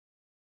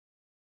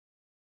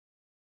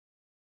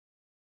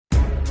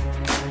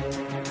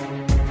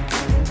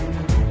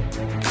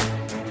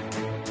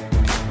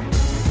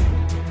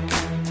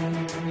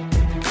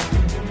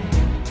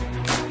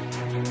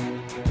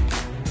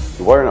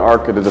Wire and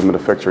arc additive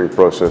manufacturing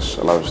process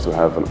allows us to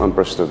have an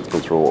unprecedented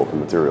control over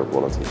material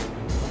quality.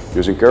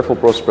 Using careful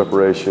process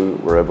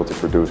preparation, we're able to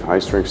produce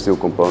high-strength steel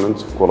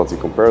components of quality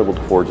comparable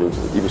to forgings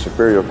and even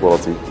superior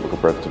quality when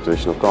compared to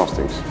traditional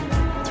castings.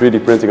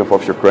 3D printing of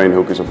offshore crane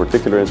hook is of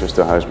particular interest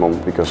to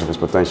Huisman because of its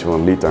potential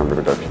and lead time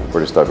reduction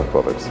for this type of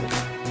product.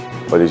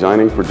 By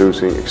designing,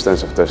 producing,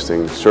 extensive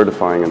testing,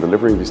 certifying and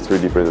delivering these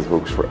 3D printed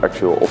hooks for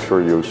actual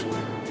offshore use,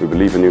 we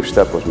believe a new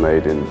step was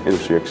made in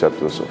industry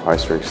acceptance of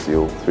high-strength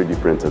steel, 3D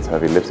printed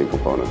heavy lifting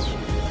components.